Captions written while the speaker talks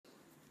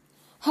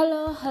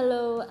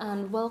Hello,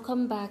 and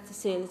welcome back to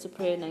Say a Little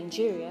Prayer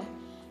Nigeria.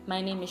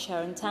 My name is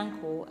Sharon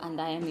and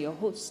I am your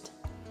host.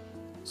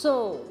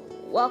 So,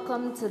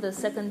 welcome to the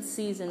second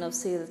season of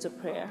Say a Little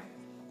Prayer.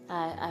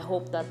 I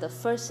hope that the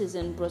first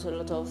season brought a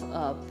lot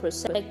of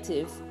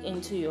perspective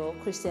into your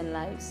Christian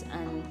lives,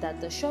 and that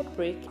the short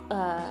break,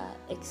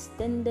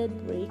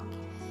 extended break,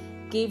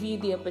 gave you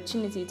the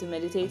opportunity to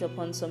meditate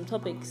upon some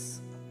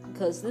topics,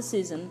 because this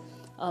season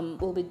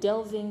we'll be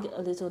delving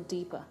a little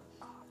deeper.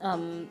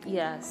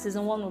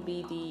 Season 1 will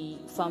be the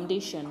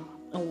foundation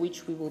on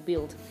which we will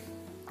build.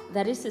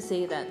 That is to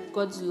say that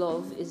God's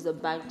love is the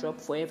backdrop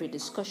for every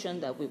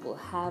discussion that we will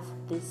have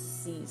this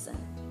season.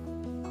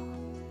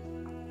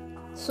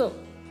 So,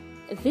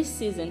 this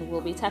season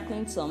we'll be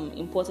tackling some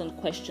important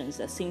questions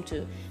that seem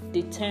to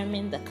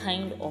determine the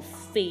kind of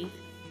faith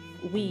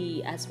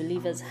we as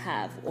believers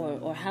have,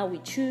 or how we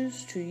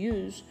choose to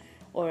use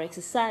or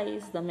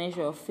exercise the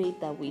measure of faith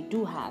that we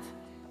do have.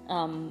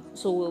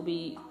 So we'll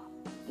be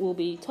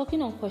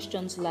talking on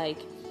questions like,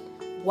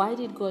 why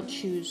did God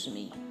choose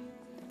me?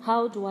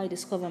 How do I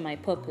discover my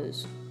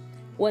purpose?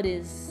 What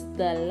is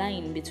the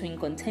line between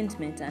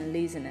contentment and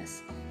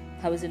laziness?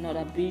 How is it not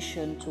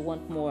ambition to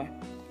want more?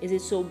 Is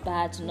it so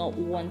bad to not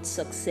want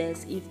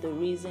success if the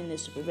reason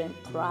is to prevent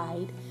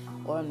pride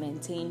or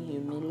maintain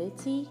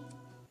humility?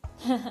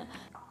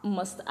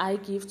 Must I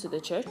give to the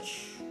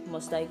church?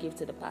 Must I give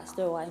to the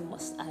pastor? Why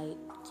must I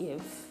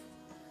give?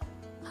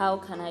 How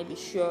can I be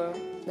sure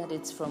that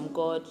it's from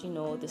God,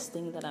 this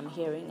thing that I'm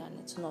hearing, and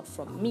it's not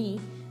from me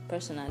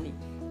personally?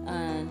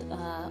 And,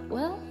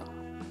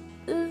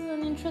 this is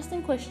an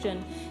interesting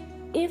question.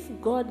 If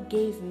God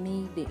gave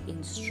me the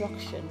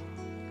instruction,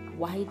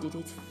 why did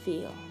it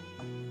fail?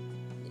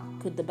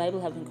 Could the Bible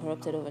have been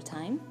corrupted over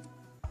time?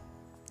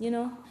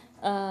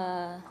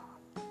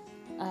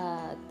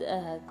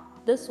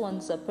 This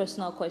one's a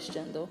personal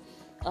question, though.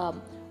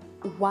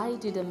 Why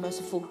did a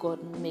merciful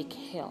God make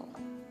hell?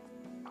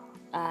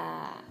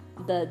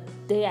 The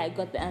day I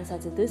got the answer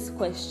to this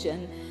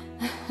question,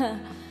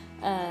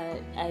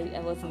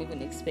 I wasn't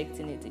even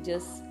expecting it. It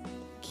just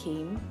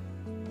came.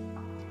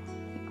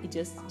 It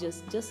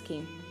just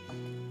came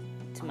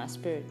to my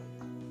spirit,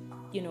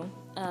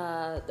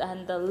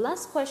 And the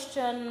last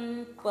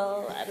question,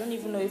 I don't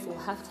even know if we'll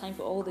have time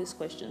for all these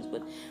questions,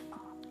 but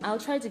I'll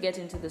try to get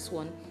into this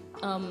one,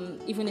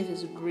 even if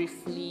it's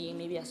briefly,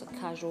 maybe as a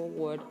casual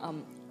word.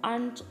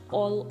 Aren't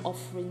all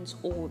offerings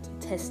Old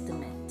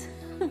Testament?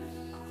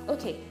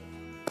 Okay,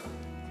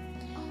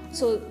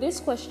 so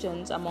these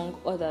questions, among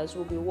others,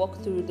 will be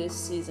walked through this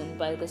season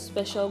by the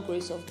special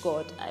grace of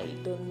God. I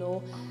don't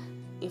know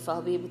if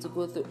I'll be able to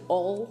go through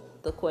all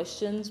the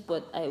questions,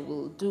 but I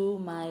will do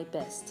my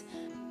best.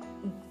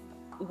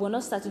 We're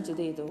not starting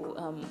today, though.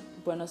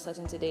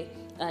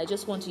 I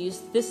just want to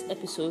use this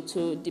episode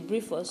to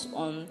debrief us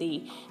on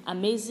the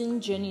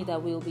amazing journey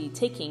that we'll be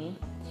taking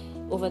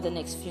over the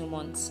next few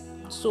months.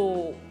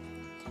 So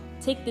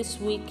take this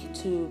week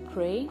to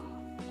pray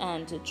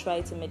and to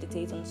try to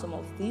meditate on some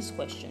of these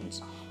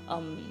questions.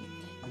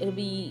 It'll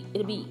be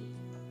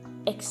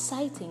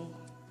exciting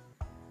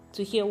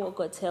to hear what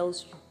God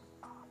tells you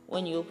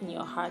when you open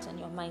your heart and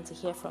your mind to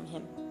hear from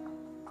Him.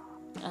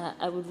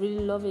 I would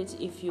really love it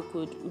if you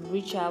could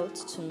reach out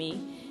to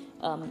me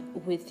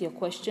with your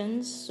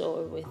questions,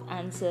 or with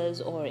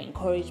answers, or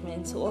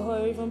encouragement,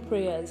 or even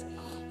prayers.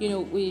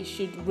 We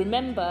should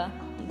remember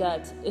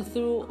that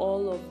through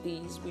all of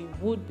these, we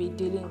would be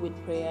dealing with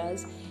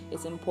prayers,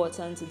 its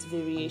importance, its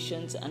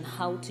variations, and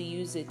how to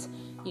use it.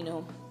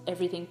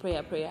 Everything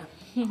prayer.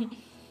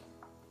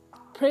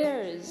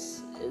 Prayer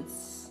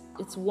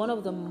it's one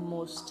of the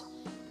most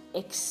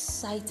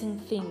exciting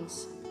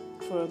things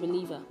for a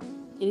believer.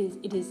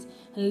 It is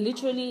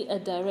literally a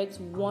direct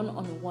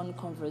one-on-one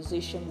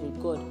conversation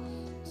with God.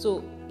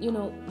 So,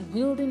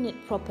 wielding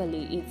it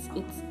properly,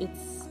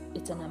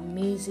 it's an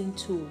amazing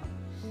tool,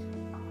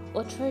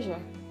 or treasure,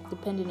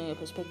 depending on your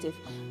perspective.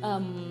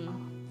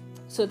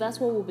 So that's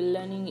what we'll be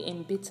learning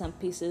in bits and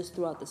pieces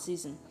throughout the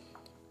season.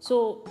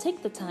 So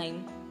take the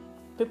time,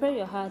 prepare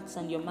your hearts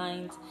and your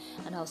minds,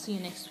 and I'll see you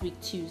next week,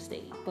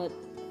 Tuesday. But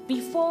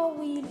before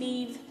we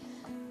leave,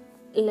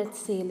 let's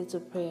say a little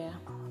prayer,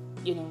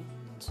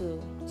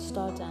 to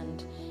start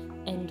and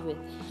end with.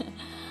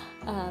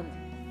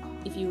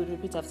 If you would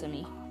repeat after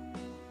me.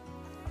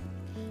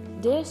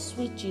 Dear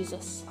sweet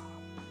Jesus,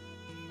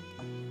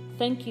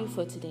 thank you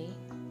for today.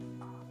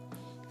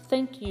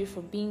 Thank you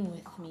for being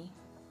with me,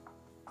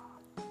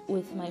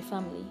 with my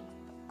family.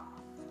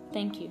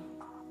 Thank you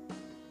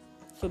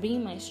for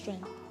being my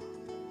strength.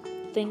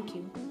 Thank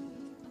you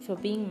for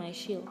being my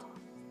shield,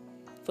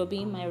 for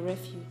being my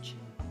refuge.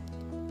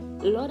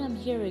 Lord, I'm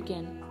here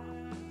again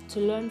to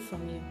learn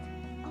from you.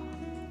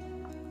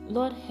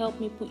 Lord, help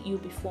me put you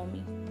before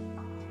me.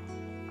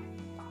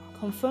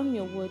 Confirm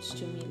your words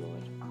to me,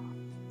 Lord.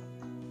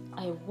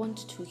 I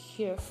want to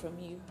hear from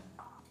you,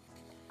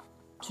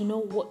 to know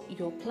what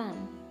your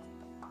plan,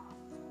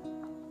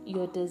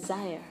 your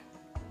desire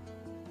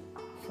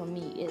for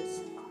me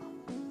is.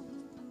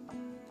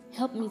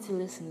 Help me to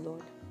listen,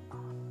 Lord,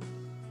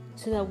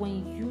 so that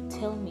when you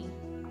tell me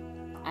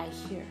I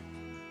hear.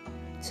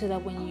 So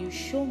that when you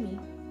show me,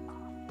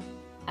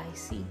 I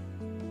see.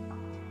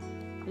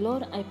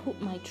 Lord, I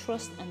put my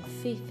trust and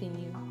faith in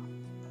you.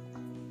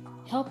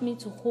 Help me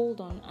to hold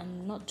on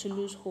and not to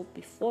lose hope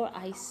before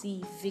I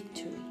see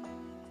victory.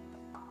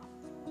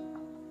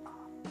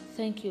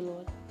 Thank you,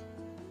 Lord.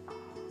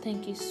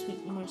 Thank you,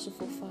 sweet,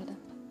 merciful Father,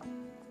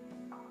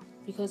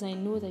 because I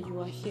know that you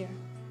are here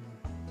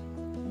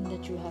and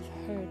that you have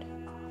heard,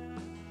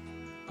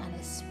 and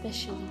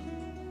especially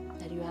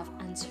that you have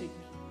answered me.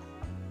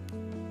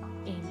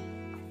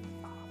 Amen.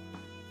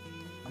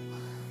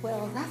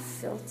 Well, that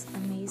felt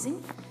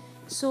amazing.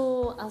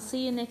 So I'll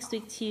see you next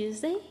week,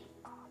 Tuesday.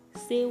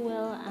 Stay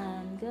well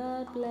and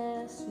God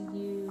bless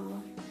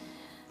you.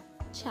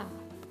 Ciao.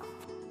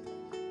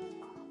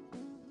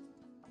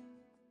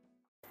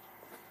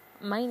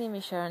 My name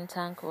is Sharon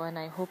Tanko, and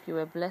I hope you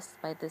were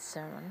blessed by this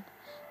sermon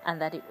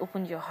and that it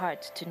opened your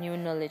heart to new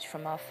knowledge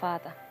from our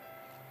Father.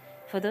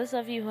 For those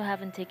of you who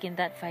haven't taken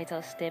that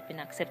vital step in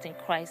accepting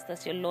Christ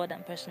as your Lord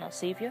and personal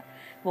Savior,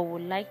 but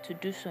would like to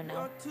do so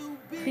now,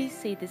 please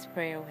say this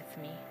prayer with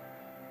me.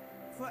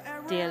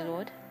 Dear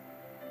Lord,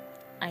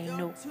 I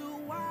know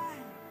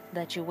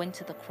that you went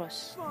to the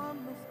cross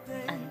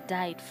and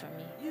died for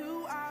me.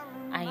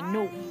 I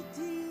know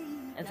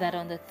that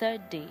on the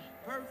third day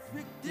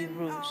you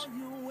rose.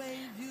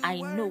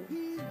 I know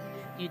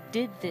you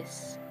did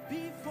this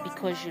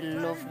because you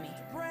love me.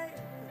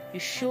 You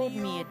showed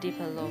me a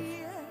deeper love,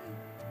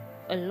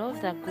 a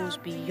love that goes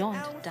beyond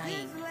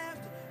dying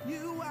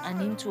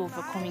and into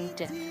overcoming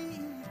death.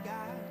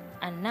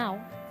 And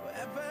now,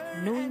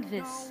 knowing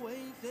this,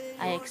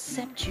 I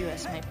accept you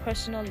as my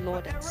personal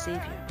Lord and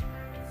Savior.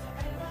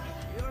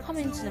 Come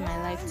into my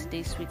life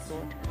today, sweet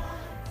Lord,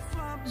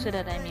 so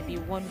that I may be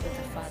one with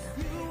the Father.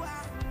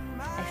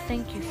 I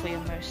thank you for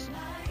your mercy.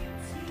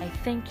 I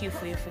thank you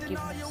for your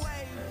forgiveness.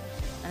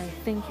 And I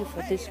thank you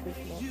for this week,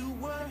 Lord.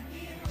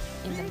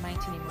 In the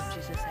mighty name of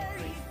Jesus, I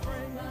pray.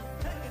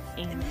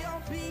 Amen.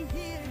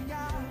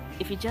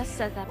 If you just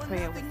said that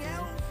prayer with me,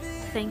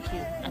 thank you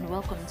and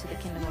welcome to the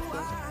kingdom of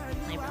God.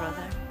 My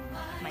brother,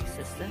 my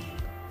sister,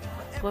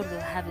 God will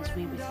have his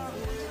way with you.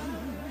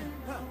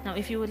 Now,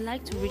 if you would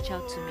like to reach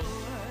out to me,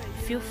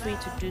 feel free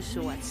to do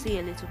so at Say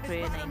a Little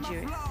Prayer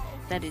Nigeria.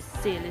 That is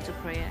Say a Little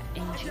Prayer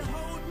NG,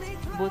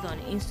 both on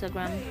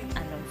Instagram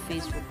and on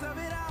Facebook.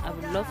 I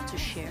would love to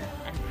share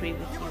and pray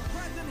with you.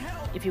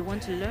 If you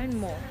want to learn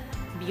more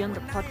beyond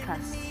the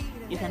podcast,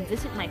 you can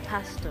visit my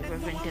pastor,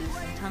 Reverend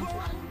Delison Tanko,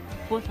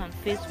 both on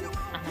Facebook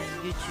and on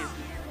YouTube.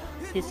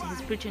 His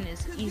preaching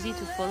is easy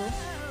to follow,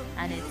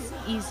 and it's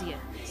easier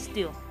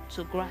still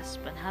to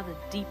grasp and have a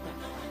deeper,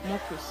 more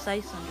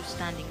precise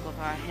understanding of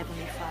our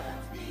Heavenly Father.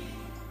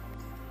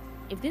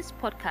 If this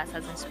podcast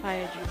has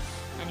inspired you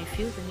and you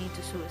feel the need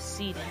to sow a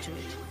seed into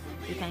it,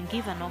 you can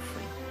give an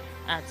offering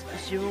at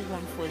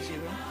 0140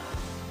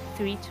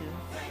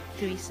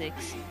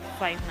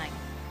 323659.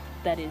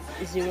 That is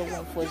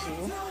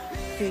 0140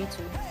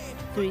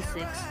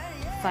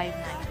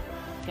 323659.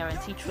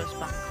 Guaranteed Trust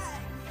Bank.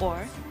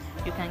 Or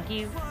you can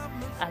give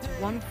at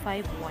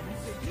 151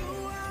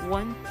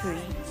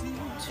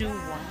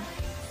 1321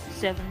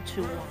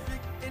 721.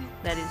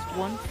 That is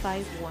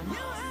 151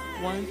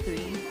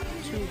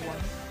 1321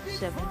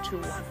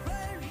 721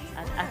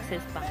 at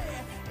Access Bank.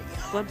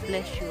 God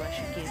bless you as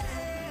you give.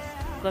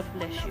 God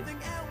bless you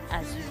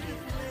as you give.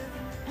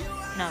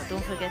 Now,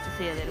 don't forget to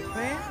say a little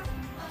prayer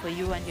for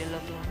you and your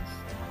loved ones.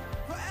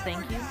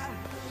 Thank you,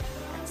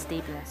 and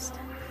stay blessed.